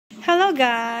Hello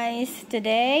guys,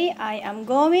 today I am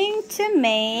going to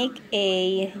make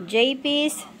a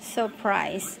JP's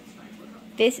surprise.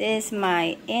 This is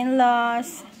my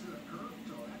in-laws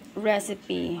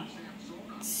recipe,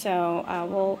 so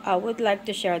I would like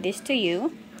to share this to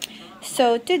you.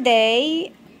 So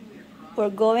today we're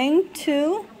going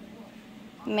to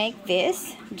make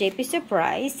this JP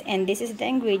surprise, and this is the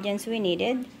ingredients we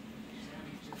needed.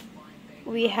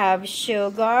 We have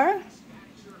sugar,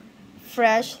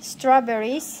 fresh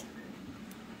strawberries.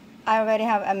 I already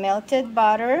have a melted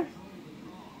butter,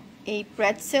 a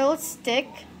pretzel stick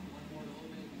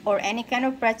or any kind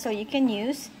of pretzel you can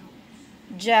use,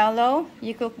 jello.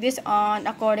 You cook this on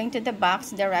according to the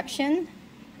box direction.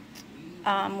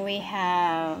 We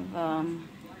have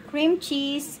cream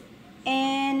cheese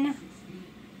and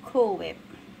Cool Whip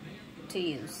to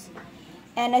use.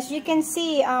 And as you can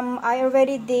see, I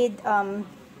already did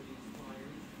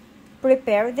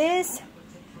prepare this.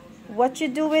 What you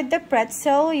do with the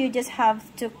pretzel, you just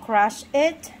have to crush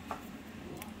it.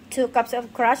 2 cups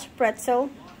of crushed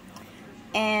pretzel,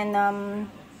 and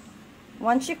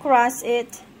once you crush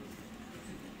it,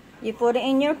 you put it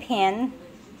in your pan.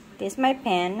 This is my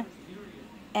pan.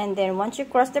 And then once you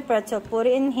crush the pretzel, put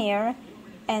it in here,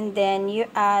 and then you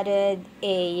added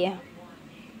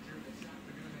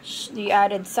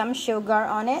some sugar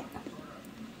on it.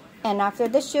 And after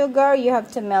the sugar, you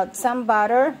have to melt some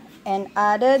butter and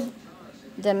added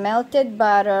the melted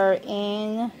butter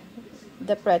in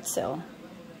the pretzel.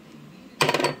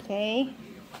 Okay,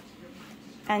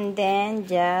 and then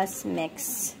just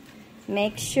mix.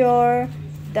 Make sure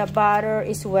the butter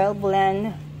is well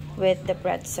blended with the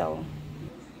pretzel.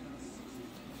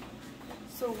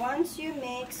 So once you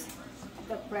mix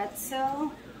the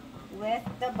pretzel with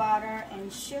the butter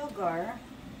and sugar,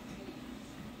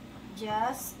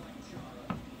 just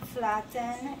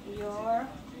flatten your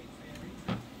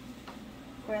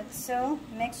pretzel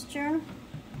mixture.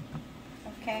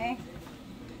 Okay,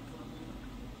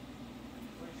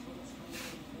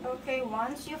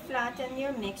 once you flatten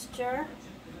your mixture,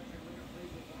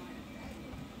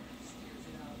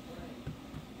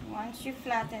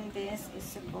 this, it's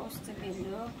supposed to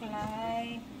look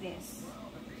like this.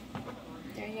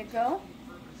 There you go.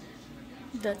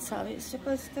 That's how it's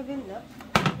supposed to look.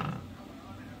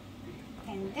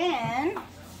 And then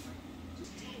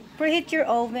preheat your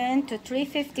oven to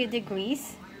 350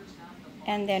 degrees.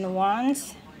 And then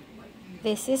once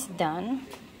this is done,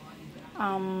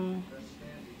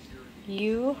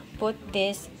 you put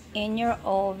this in your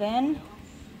oven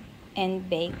and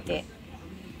bake it.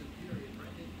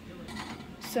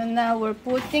 So now we're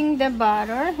putting the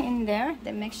butter in there,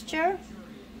 the mixture.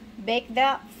 Bake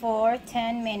that for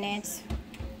 10 minutes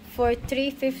for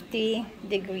 350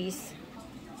 degrees.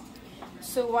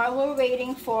 So while we're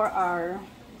waiting for our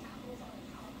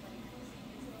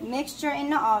mixture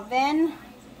in the oven,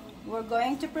 we're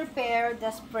going to prepare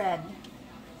the spread.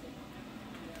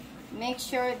 Make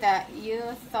sure that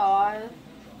your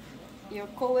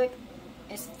Cool Whip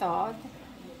is thawed.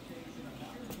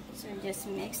 So just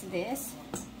mix this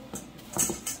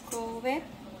Cool Whip,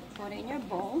 put it in your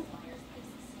bowl.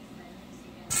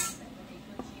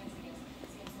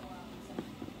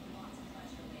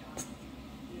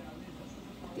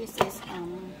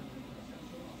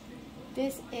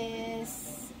 This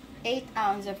is 8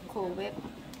 ounces of Cool Whip.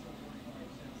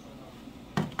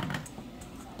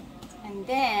 And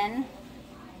then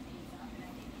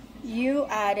you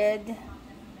added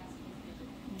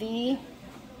the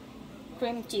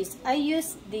cream cheese. I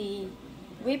use the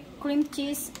whipped cream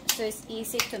cheese so it's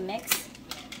easy to mix.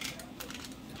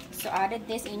 So added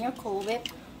this in your Cool Whip.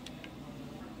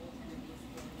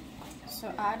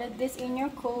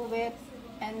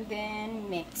 And then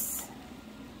mix.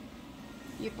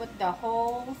 You put the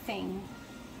whole thing.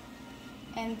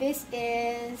 And this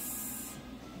is,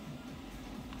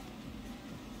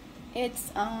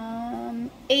 it's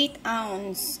 8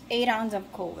 ounces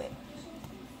of Cool Whip.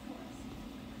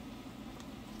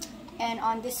 And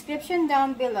on description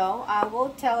down below, I will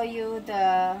tell you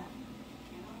the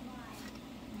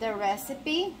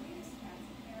recipe.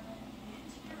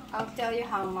 I'll tell you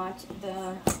how much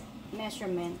the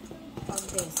measurement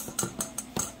of this.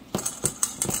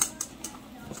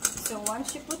 So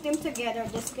once you put them together,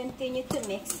 just continue to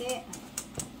mix it.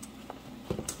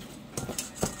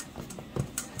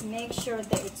 Make sure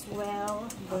that it's well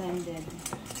blended.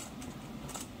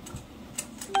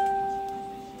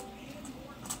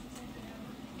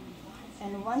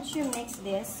 And once you mix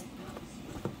this,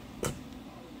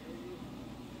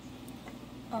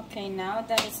 okay, now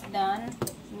that it's done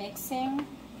mixing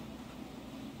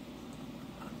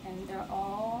and they're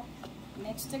all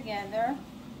mixed together,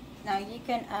 Now you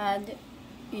can add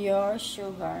your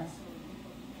sugar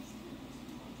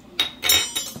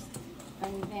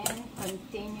and then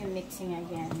continue mixing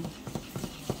again.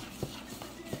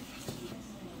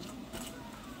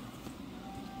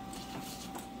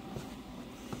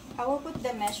 I will put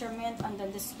the measurement on the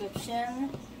description,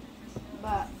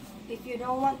 but if you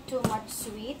don't want too much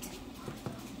sweet,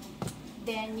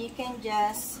 then you can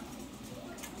just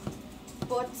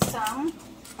put some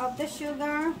of the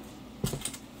sugar,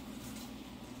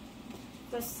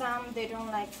 because some they don't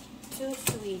like too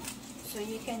sweet, so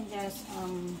you can just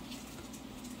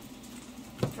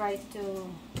try to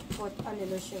put a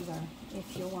little sugar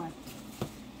if you want.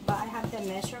 But I have the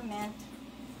measurement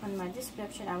on my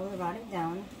description. I will write it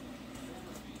down.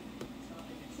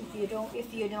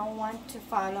 If you don't want to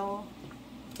follow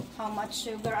how much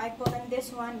sugar I put in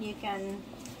this one, you can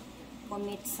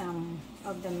omit some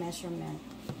of the measurement.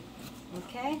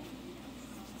 Okay,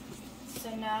 so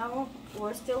now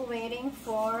we're still waiting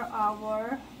for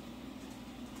our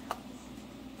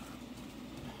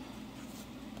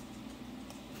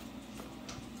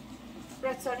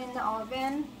pretzel in the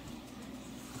oven.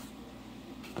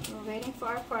 We're waiting for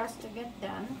our crust to get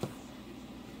done.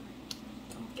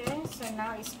 Okay, so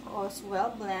now it's also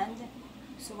well blended.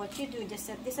 So what you do, just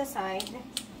set this aside.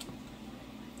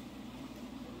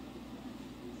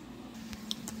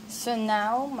 So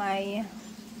now my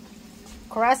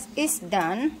crust is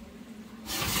done.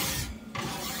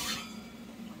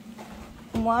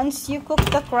 Once you cook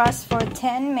the crust for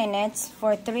 10 minutes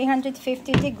for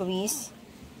 350 degrees,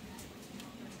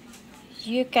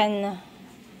 you can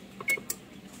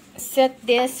set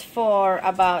this for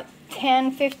about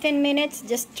 10-15 minutes.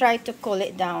 Just try to cool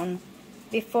it down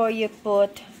before you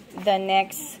put the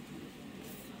next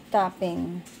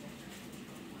topping,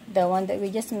 the one that we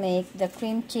just make, the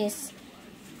cream cheese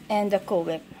and the Cool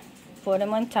Whip. Put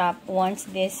them on top once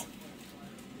this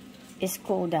is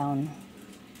cooled down.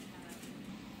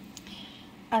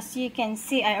 As you can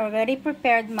see, I already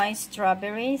prepared my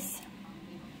strawberries.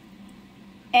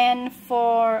 And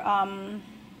for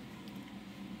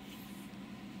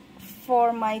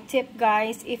my tip,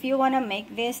 guys, if you want to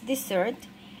make this dessert,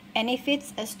 and if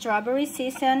it's a strawberry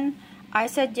season, I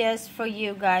suggest for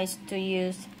you guys to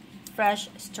use fresh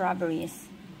strawberries.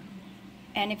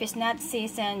 And if it's not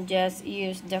seasoned, just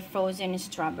use the frozen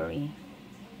strawberry.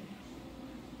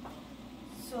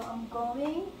 So I'm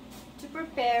going to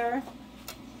prepare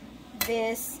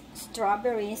these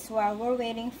strawberries while we're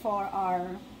waiting for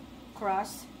our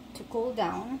crust to cool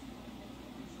down.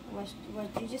 What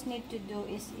you just need to do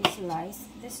is slice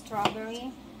the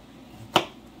strawberry.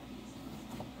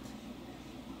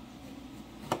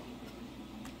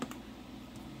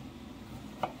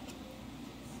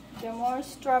 The more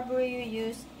strawberry you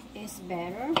use is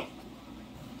better.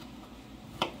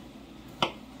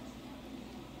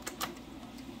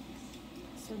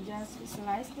 So just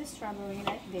slice the strawberry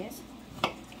like this.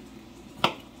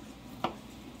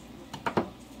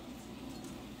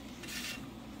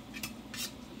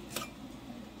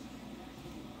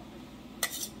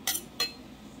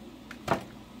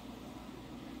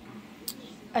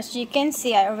 As you can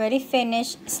see, I already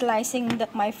finished slicing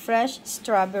my fresh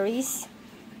strawberries.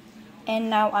 And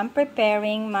now I'm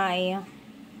preparing my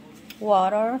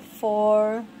water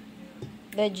for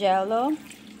the jello.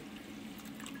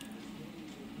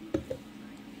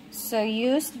 So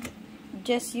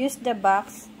just use the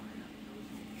box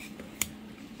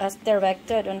as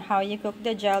directed on how you cook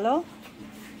the jello.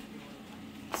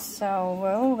 So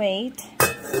we'll wait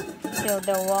till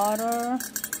the water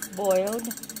boiled,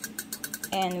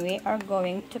 and we are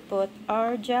going to put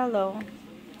our jello.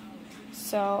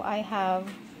 So I have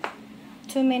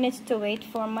 2 minutes to wait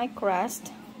for my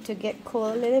crust to get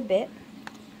cool a little bit,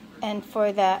 and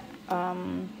for that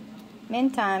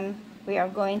meantime we are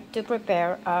going to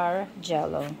prepare our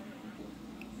jello.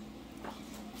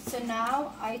 So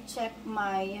now I check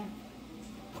my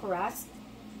crust.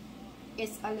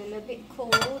 It's a little bit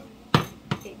cold.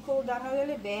 It cooled down a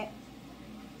little bit.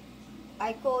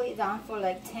 I cool it down for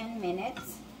like 10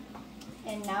 minutes,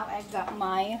 and now I got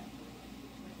my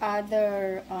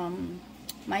other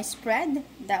my spread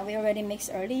that we already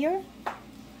mixed earlier.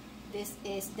 This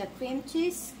is the cream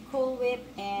cheese, Cool Whip,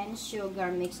 and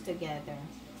sugar mixed together.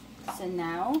 So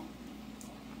now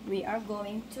we are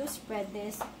going to spread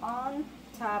this on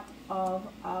top of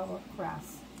our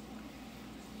crust.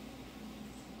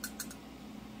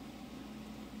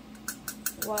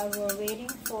 While we're waiting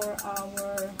for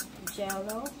our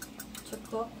jello to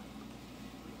cook,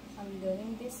 I'm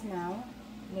doing this now.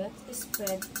 Let's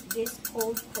spread this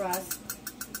cold crust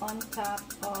on top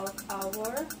of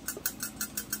our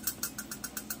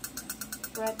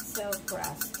pretzel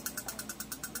crust.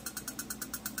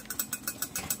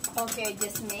 Okay,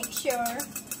 just make sure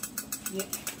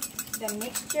the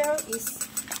mixture is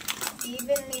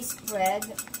evenly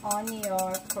spread on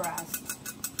your crust.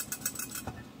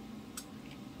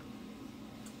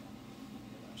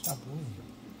 Stop moving.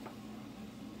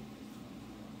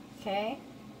 Okay.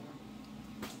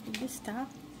 Did you stop?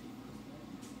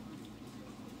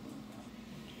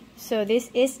 So this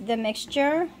is the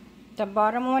mixture. The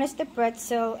bottom one is the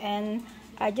pretzel, and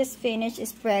I just finished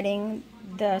spreading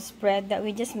the spread that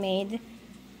we just made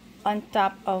on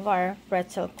top of our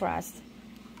pretzel crust.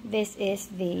 This is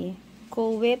the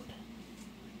Cool Whip,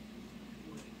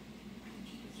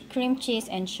 cream cheese,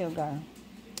 and sugar.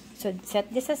 So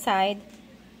set this aside,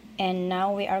 and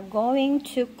now we are going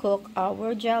to cook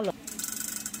our jello.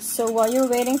 So while you're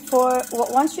waiting for,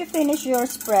 once you finish your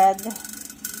spread,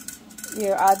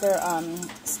 your other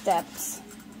steps,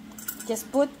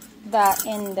 just put that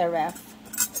in the ref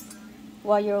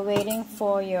while you're waiting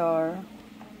for your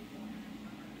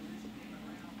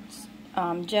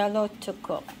jello to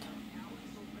cook.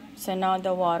 So now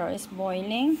the water is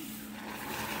boiling.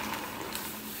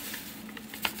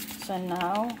 So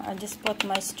now I just put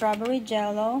my strawberry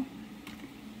jello.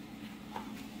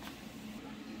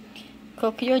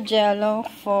 Cook your jello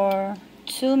for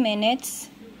 2 minutes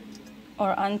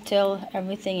or until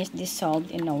everything is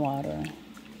dissolved in the water.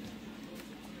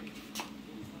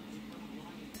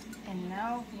 And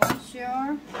now once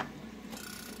your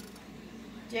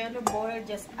jello boils,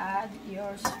 just add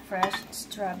your fresh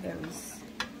strawberries.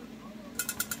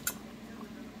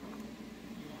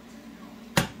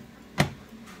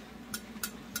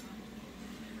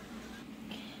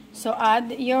 So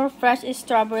add your fresh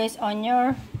strawberries on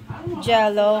your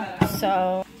jello.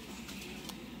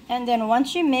 And then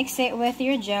once you mix it with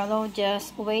your jello,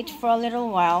 just wait for a little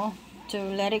while to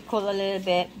let it cool a little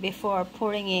bit before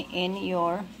pouring it in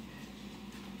your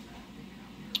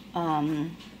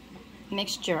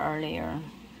mixture earlier.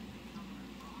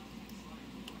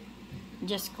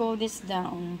 Just cool this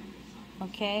down,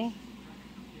 okay,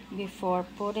 before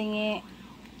putting it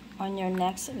on your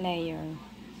next layer.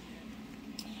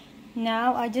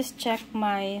 Now I just checked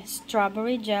my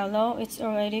strawberry jello. It's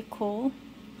already cool.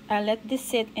 I let this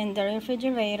sit in the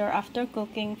refrigerator after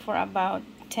cooking for about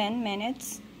 10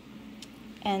 minutes.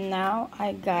 And now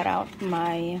I got out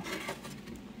my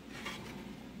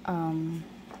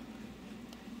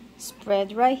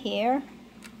spread right here.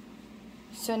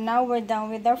 So now we're done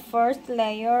with our first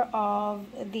layer of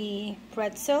the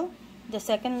pretzel. The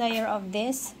second layer of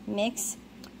this mix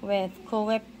with Cool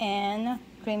Whip and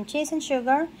cream cheese and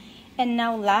sugar. And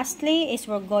now lastly is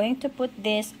we're going to put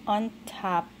this on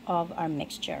top of our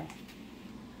mixture.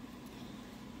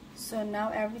 So now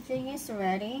everything is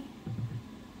ready.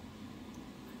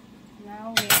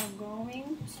 Now I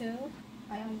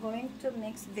am going to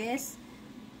mix this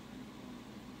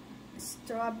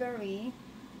strawberry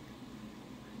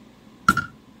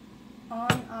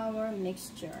on our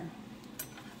mixture.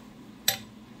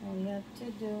 All you have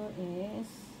to do is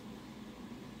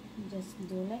just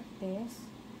do like this.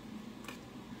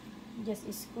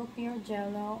 Just scoop your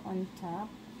jello on top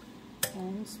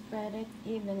and spread it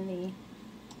evenly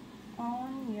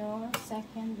on your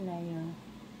second layer.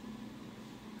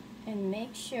 And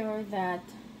make sure that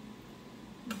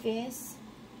this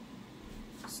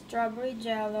strawberry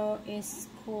jello is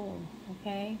cool,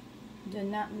 okay? Do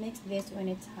not mix this when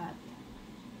it's hot.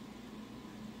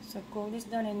 So cool this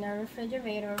down in the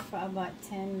refrigerator for about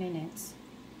 10 minutes.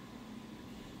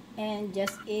 And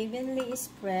just evenly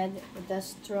spread the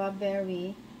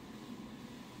strawberry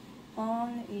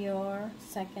on your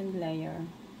second layer.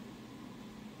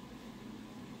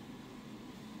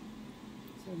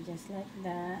 So just like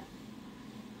that.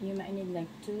 You might need like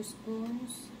 2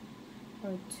 spoons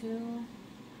or 2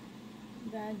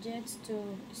 gadgets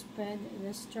to spread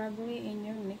the strawberry in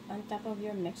your on top of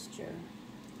your mixture,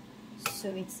 so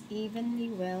it's evenly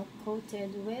well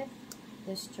coated with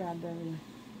the strawberry.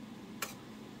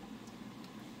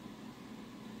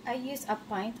 I use a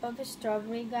pint of the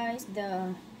strawberry, guys,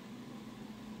 the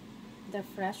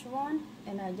fresh one,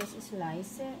 and I just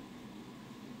slice it.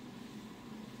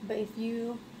 But if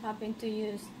you happen to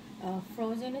use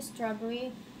frozen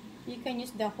strawberry, you can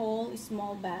use the whole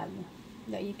small bag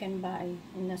that you can buy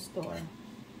in the store.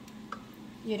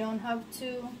 You don't have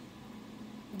to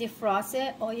defrost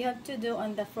it. All you have to do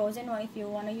on the frozen one, if you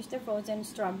want to use the frozen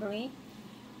strawberry,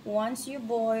 once you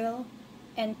boil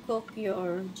and cook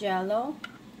your jello,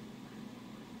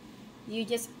 you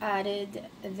just added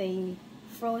the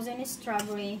frozen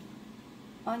strawberry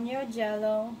on your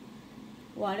jello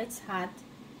while it's hot,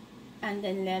 and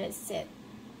then let it sit.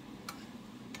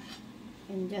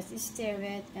 and just stir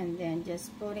it, and then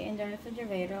just put it in the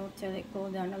refrigerator till it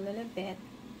cool down a little bit.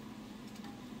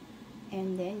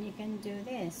 And then you can do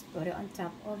this, put it on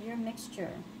top of your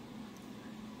mixture.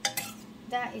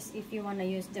 That is if you want to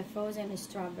use the frozen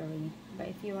strawberry, but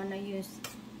if you want to use,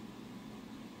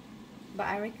 but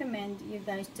I recommend you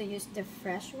guys to use the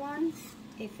fresh one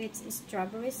if it's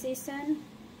strawberry season,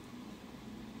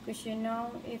 because you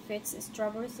know, if it's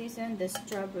strawberry season, the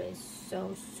strawberry is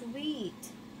so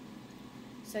sweet,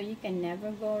 so you can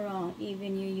never go wrong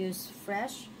even you use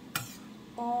fresh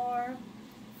or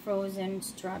frozen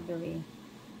strawberry.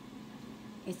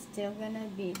 It's still gonna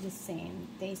be the same,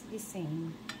 taste the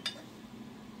same.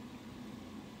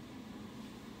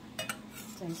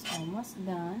 So it's almost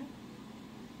done.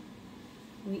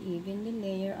 We evenly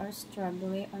layer our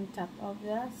strawberry on top of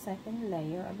the second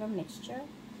layer of our mixture,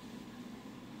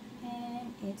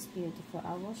 and it's beautiful.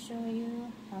 I will show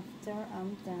you after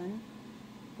I'm done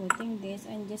putting this,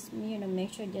 and just, you know,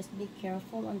 make sure, just be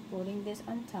careful on putting this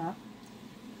on top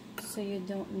so you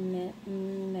don't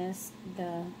mess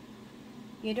the,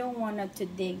 you don't want it to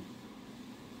dig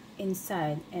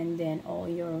inside and then all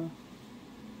your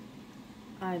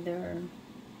other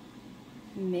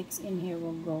mix in here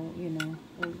will go, you know,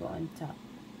 will go on top.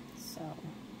 So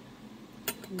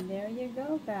there you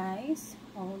go, guys.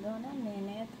 Hold on a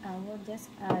minute, I will just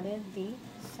add the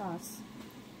sauce.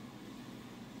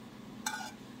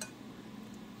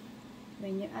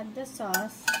 When you add the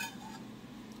sauce,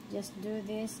 just do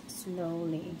this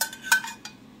slowly.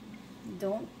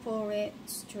 Don't pour it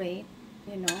straight,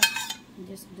 you know,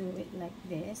 just do it like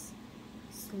this,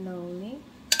 slowly,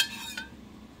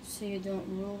 so you don't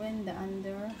ruin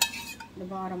the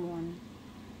bottom one.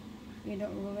 You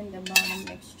don't ruin the bottom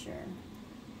mixture.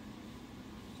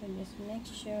 So just make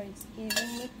sure it's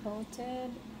evenly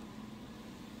coated.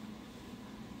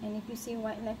 And if you see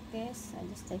white like this, I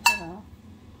just take it off.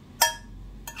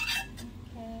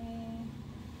 Okay,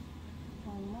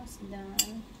 almost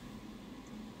done.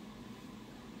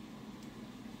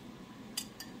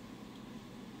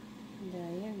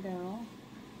 There you go.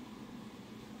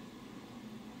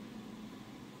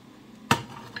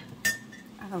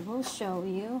 I will show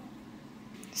you.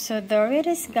 So there it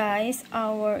is, guys,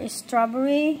 our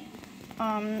strawberry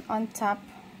on top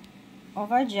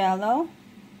of our jello.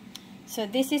 So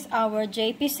this is our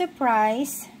JP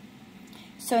surprise.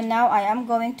 So now I am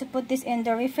going to put this in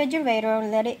the refrigerator,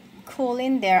 let it cool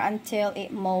in there until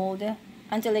it mold,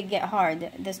 until it get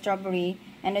hard, the strawberry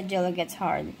and the jello gets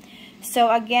hard.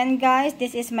 So again, guys,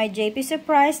 this is my JP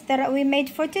surprise that we made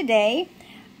for today.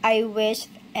 I wish,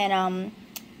 and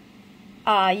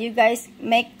you guys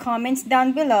make comments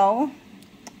down below,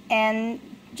 and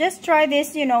just try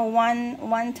this, you know,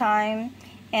 one time,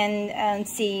 and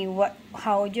see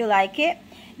how would you like it.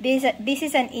 This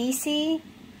is an easy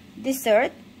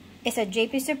dessert. It's a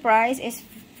JP surprise. It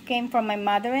came from my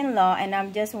mother-in-law, and I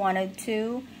just wanted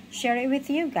to share it with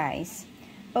you guys.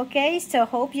 Okay, so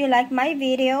hope you like my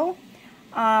video.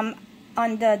 On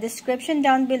the description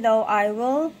down below, I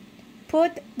will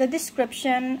put the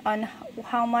description on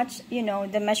how much, you know,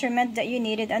 the measurement that you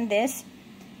needed on this,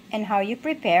 and how you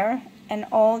prepare, and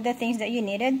all the things that you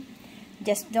needed.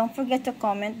 Just don't forget to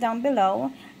comment down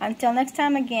below. Until next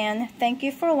time, again, thank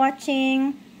you for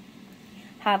watching.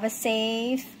 Have a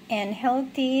safe and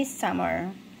healthy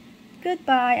summer.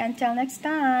 Goodbye until next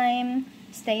time.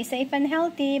 Stay safe and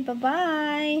healthy.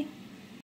 Bye-bye.